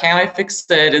that? Can I fix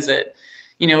it? Is it,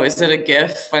 is it a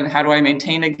GIF? And how do I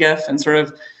maintain a GIF? And sort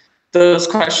of those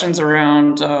questions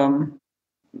around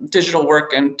digital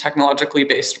work and technologically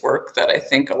based work that I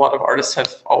think a lot of artists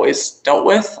have always dealt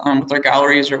with their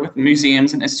galleries or with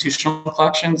museums and institutional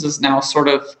collections is now sort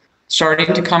of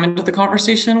starting to come into the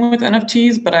conversation with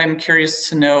NFTs. But I'm curious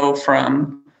to know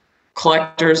from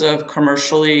collectors of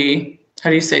commercially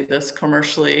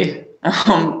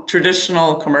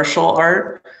traditional commercial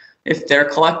art, if they're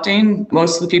collecting.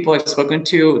 Most of the people I've spoken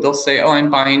to, they'll say, oh, I'm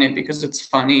buying it because it's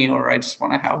funny, or I just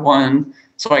want to have one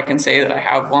so I can say that I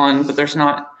have one. But there's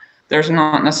not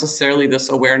necessarily this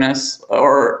awareness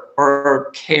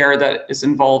or care that is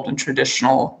involved in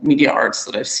traditional media arts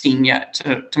that I've seen yet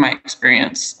to my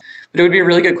experience. But it would be a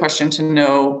really good question to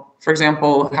know, for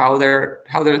example, how they're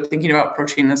thinking about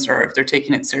approaching this, or if they're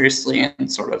taking it seriously,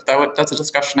 and sort of that's a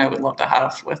discussion I would love to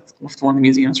have with one of the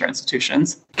museums or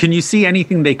institutions. Can you see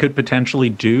anything they could potentially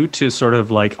do to sort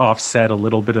of like offset a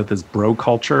little bit of this bro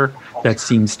culture that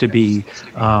seems to be,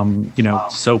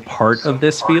 so part of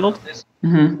this field?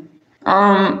 Mm-hmm.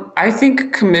 I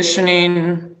think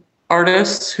commissioning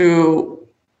artists who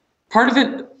part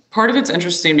of it's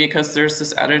interesting because there's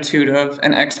this attitude of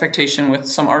an expectation with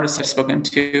some artists I've spoken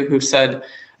to who said,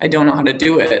 I don't know how to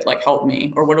do it, like, help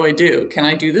me, or what do I do? Can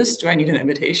I do this? Do I need an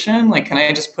invitation? Like, can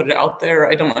I just put it out there?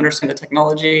 I don't understand the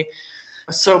technology.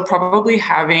 So probably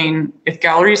if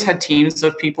galleries had teams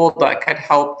of people that could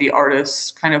help the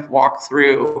artists kind of walk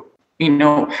through,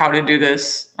 how to do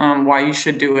this, why you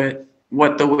should do it,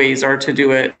 what the ways are to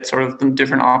do it, sort of the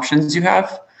different options you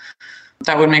have,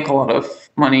 that would make a lot of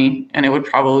money, and it would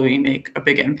probably make a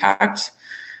big impact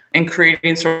in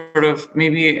creating sort of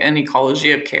maybe an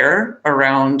ecology of care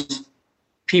around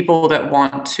people that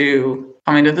want to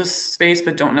come into this space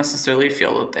but don't necessarily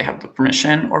feel that they have the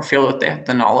permission or feel that they have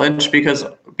the knowledge, because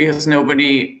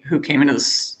nobody who came into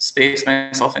this space,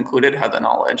 myself included, had the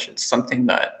knowledge. It's something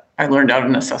that I learned out of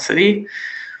necessity.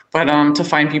 But to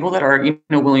find people that are,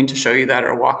 willing to show you that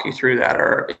or walk you through that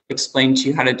or explain to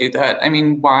you how to do that. I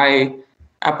mean, why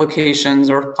applications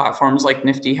or platforms like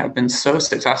Nifty have been so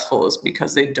successful is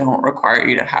because they don't require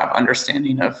you to have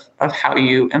understanding of how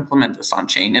you implement this on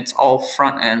chain. It's all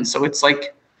front end. So it's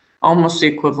like almost the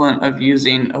equivalent of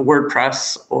using a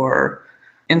WordPress or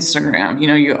Instagram.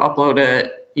 You upload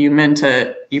it, you mint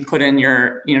it, you put in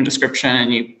your description,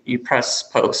 and you press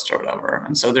post or whatever.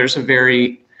 And so there's a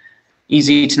very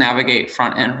easy to navigate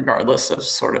front end regardless of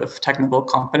sort of technical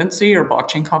competency or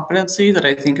blockchain competency that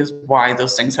I think is why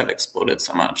those things have exploded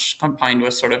so much, combined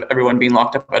with sort of everyone being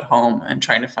locked up at home and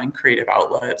trying to find creative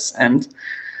outlets and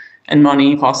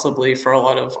money possibly for a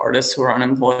lot of artists who are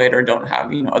unemployed or don't have,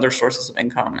 other sources of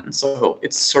income. And so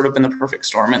it's sort of been the perfect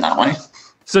storm in that way.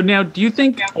 So now, do you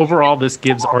think overall this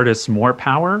gives artists more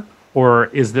power, or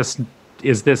is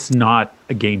this not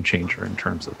a game changer in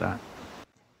terms of that?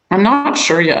 I'm not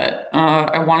sure yet.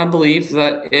 I want to believe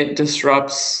that it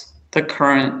disrupts the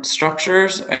current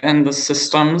structures and the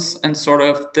systems and sort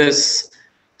of this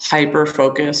hyper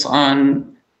focus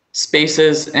on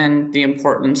spaces and the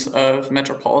importance of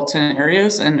metropolitan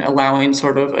areas and allowing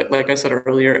sort of, like I said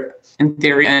earlier, in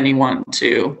theory, anyone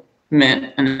to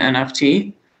mint an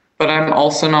NFT. But I'm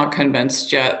also not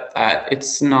convinced yet that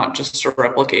it's not just a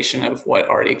replication of what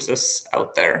already exists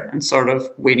out there, and sort of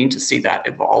waiting to see that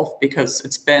evolve, because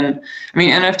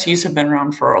NFTs have been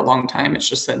around for a long time. It's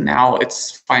just that now it's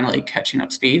finally catching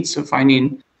up speed. So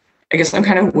I guess I'm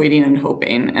kind of waiting and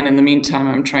hoping. And in the meantime,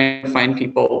 I'm trying to find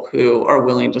people who are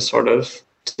willing to sort of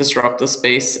disrupt the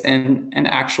space in an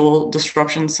actual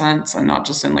disruption sense and not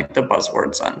just in like the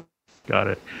buzzword sense. Got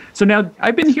it. So now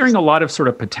I've been hearing a lot of sort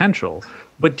of potential,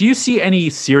 but do you see any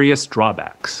serious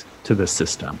drawbacks to this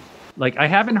system? Like I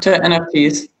haven't heard... To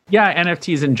NFTs? Yeah,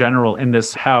 NFTs in general, in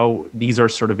this, how these are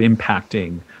sort of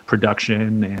impacting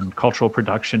production and cultural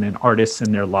production and artists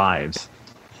in their lives.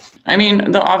 I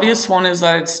mean, the obvious one is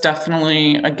that it's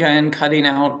definitely, again, cutting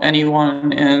out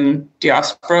anyone in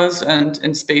diasporas and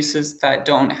in spaces that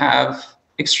don't have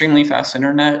extremely fast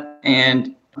internet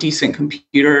and decent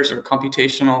computers or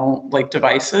computational like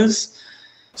devices.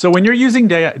 So when you're using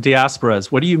diasporas,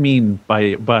 what do you mean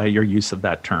by your use of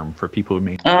that term for people who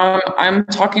may? I'm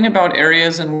talking about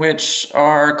areas in which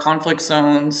are conflict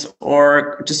zones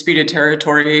or disputed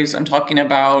territories. I'm talking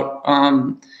about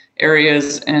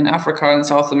areas in Africa and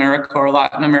South America or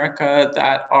Latin America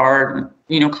that are,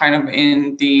 kind of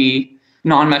in the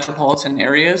non-metropolitan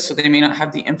areas. So they may not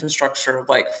have the infrastructure of,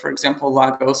 like, for example,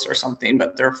 Lagos or something,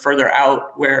 but they're further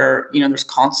out where, there's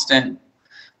constant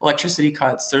electricity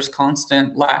cuts, there's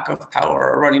constant lack of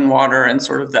power or running water, and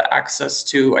sort of the access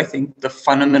to, I think, the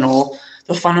fundamental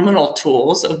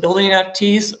tools of building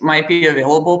NFTs might be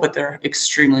available, but they're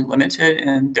extremely limited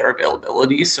in their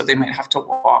availability. So they might have to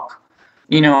walk,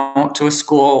 to a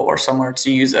school or somewhere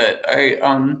to use it. I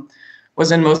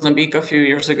was in Mozambique a few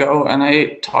years ago, and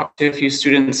I talked to a few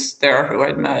students there who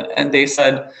I'd met, and they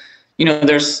said,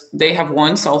 they have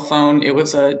one cell phone. It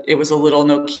was a little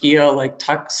Nokia like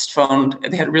text phone.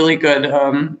 They had really good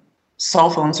cell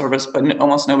phone service, but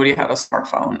almost nobody had a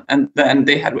smartphone. And then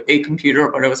they had a computer,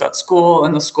 but it was at school,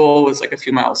 and the school was like a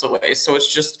few miles away. So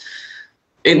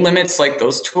it limits like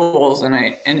those tools, and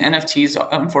NFTs,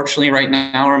 unfortunately, right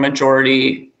now are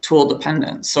majority tool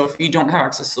dependent. So if you don't have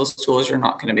access to those tools, you're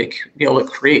not going to be able to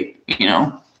create,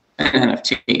 an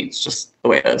NFT. It's just the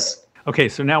way it is. Okay,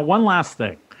 so now one last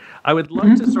thing. I would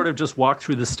love to sort of just walk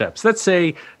through the steps. Let's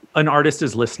say an artist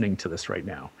is listening to this right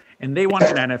now, and they want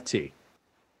an NFT.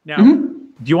 Now,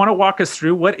 do you want to walk us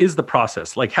through what is the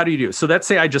process? Like, how do you do it? So let's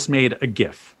say I just made a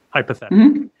GIF,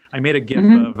 hypothetically. I made a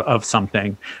GIF of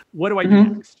something. What do I do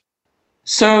next?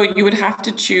 So you would have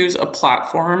to choose a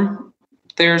platform.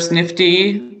 There's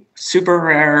Nifty, Super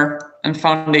Rare, and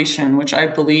Foundation, which I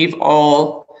believe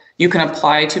all you can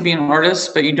apply to be an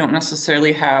artist, but you don't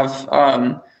necessarily have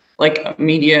like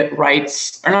immediate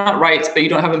rights, or not rights, but you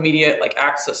don't have immediate like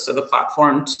access to the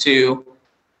platform to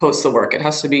post the work. It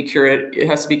has to be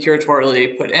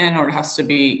curatorially put in, or it has to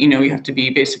be, you have to be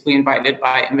basically invited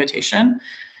by invitation.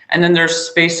 And then there's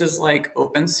spaces like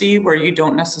OpenSea where you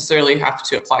don't necessarily have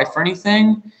to apply for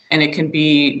anything, and it can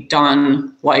be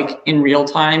done like in real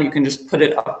time. You can just put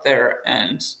it up there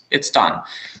and it's done.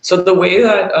 So the way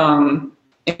that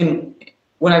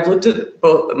when I've looked at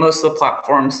most of the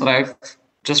platforms that I've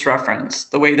just referenced,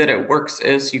 the way that it works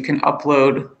is you can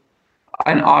upload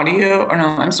an audio, or no,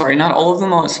 I'm sorry, not all of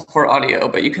them will support audio,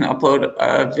 but you can upload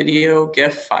a video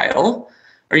GIF file,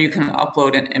 or you can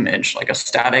upload an image, like a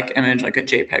static image, like a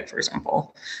JPEG, for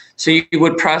example. So you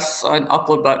would press an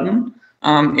upload button.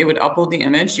 It would upload the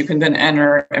image. You can then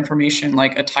enter information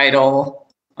like a title,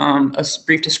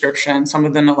 brief description. Some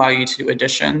of them allow you to do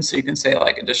addition. So you can say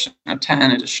like addition of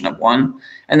 10, addition of 1,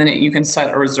 and then you can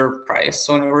set a reserve price.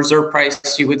 So in a reserve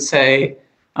price, you would say,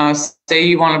 say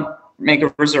you want to make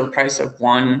a reserve price of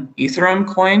 1 Ethereum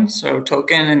coin. So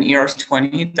token and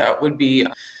ERC20, that would be,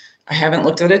 I haven't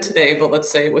looked at it today, but let's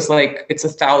say it's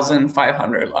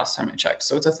 1,500 last time I checked.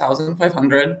 So it's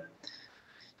 1,500.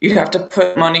 You'd have to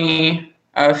put money,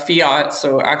 fiat,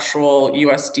 so actual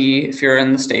USD, if you're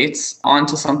in the States,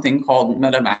 onto something called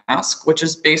MetaMask, which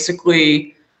is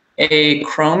basically a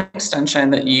Chrome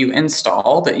extension that you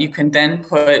install that you can then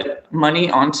put money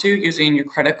onto using your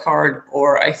credit card,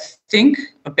 or I think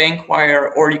a bank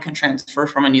wire, or you can transfer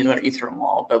from another Ethereum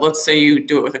wallet. But let's say you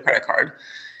do it with a credit card.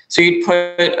 So you'd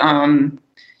put,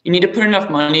 you need to put enough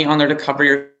money on there to cover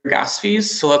your gas fees.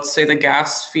 So let's say the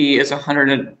gas fee is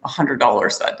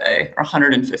 $100 that day, or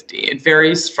 $150. It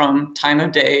varies from time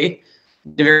of day.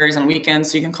 It varies on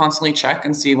weekends, so you can constantly check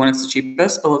and see when it's the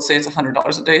cheapest. But let's say it's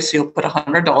 $100 a day, so you'll put $100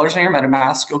 on your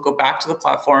MetaMask. You'll go back to the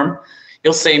platform.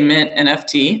 You'll say mint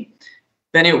NFT.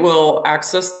 Then it will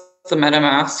access the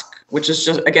MetaMask, which is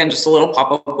just a little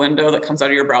pop-up window that comes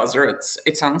out of your browser.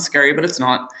 It sounds scary, but it's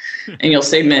not. And you'll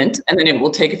say mint, and then it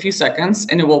will take a few seconds,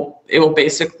 and it will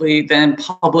basically then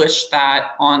publish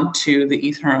that onto the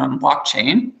Ethereum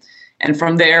blockchain. And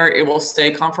from there, it will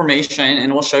say confirmation,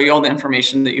 and it will show you all the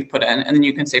information that you've put in, and then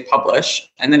you can say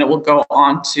publish, and then it will go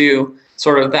on to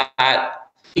sort of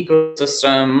that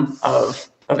ecosystem of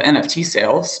NFT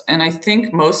sales. And I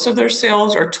think most of their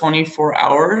sales are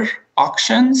 24-hour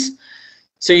auctions.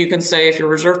 So you can say if your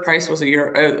reserve price was a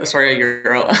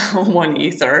euro, 1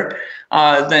 Ether,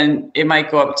 then it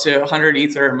might go up to 100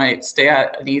 Ether, it might stay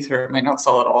at an Ether, it might not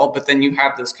sell at all, but then you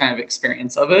have this kind of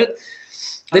experience of it.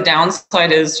 The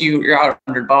downside is you're out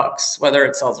 $100, whether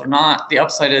it sells or not. The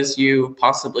upside is you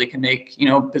possibly can make,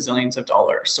 bazillions of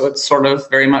dollars. So it's sort of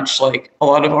very much like a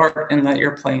lot of art in that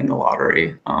you're playing the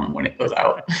lottery when it goes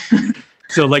out.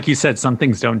 So like you said, some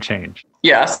things don't change.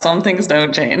 Yeah, some things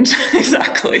don't change.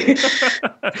 Exactly.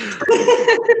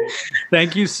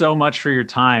 Thank you so much for your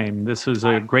time. This was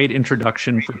a great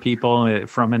introduction for people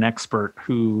from an expert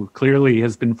who clearly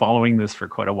has been following this for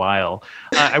quite a while.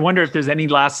 I wonder if there's any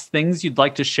last things you'd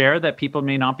like to share that people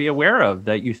may not be aware of,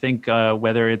 that you think,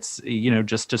 whether it's,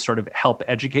 just to sort of help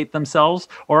educate themselves,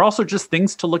 or also just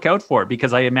things to look out for,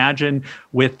 because I imagine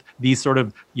with these sort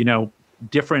of,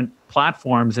 different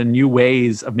platforms and new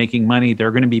ways of making money, there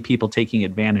are going to be people taking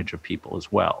advantage of people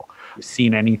as well.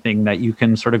 Seen anything that you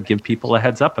can sort of give people a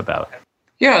heads up about?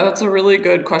 Yeah, that's a really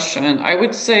good question. I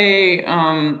would say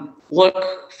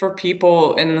look for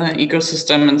people in the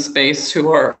ecosystem and space who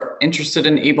are interested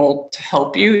and able to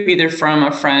help you, either from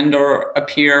a friend or a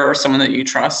peer or someone that you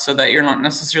trust, so that you're not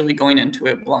necessarily going into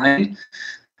it blind.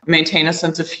 Maintain a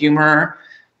sense of humor,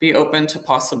 be open to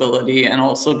possibility, and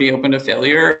also be open to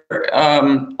failure.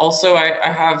 Also,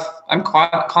 I'm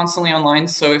constantly online,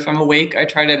 so if I'm awake, I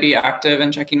try to be active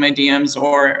and checking my DMs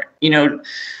or,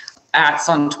 @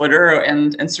 on Twitter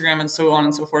and Instagram and so on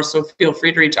and so forth. So feel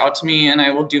free to reach out to me, and I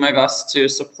will do my best to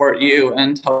support you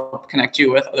and help connect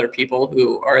you with other people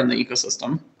who are in the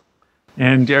ecosystem.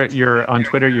 And you're on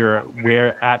Twitter, you're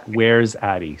Where's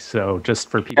Addy. So just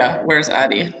for people. Yeah, Where's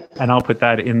Addy? And I'll put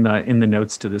that in the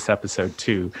notes to this episode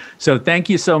too. So thank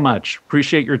you so much.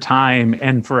 Appreciate your time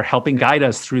and for helping guide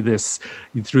us through this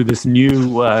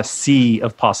new sea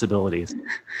of possibilities.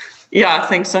 Yeah,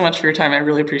 thanks so much for your time. I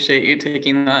really appreciate you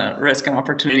taking the risk and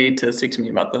opportunity to speak to me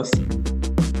about this.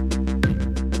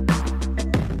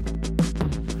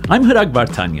 I'm Hrag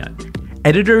Vartanian,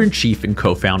 editor-in-chief and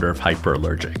co-founder of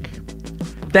Hyperallergic.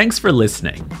 Thanks for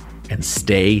listening, and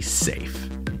stay safe.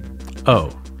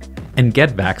 Oh, and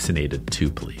get vaccinated too,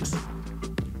 please.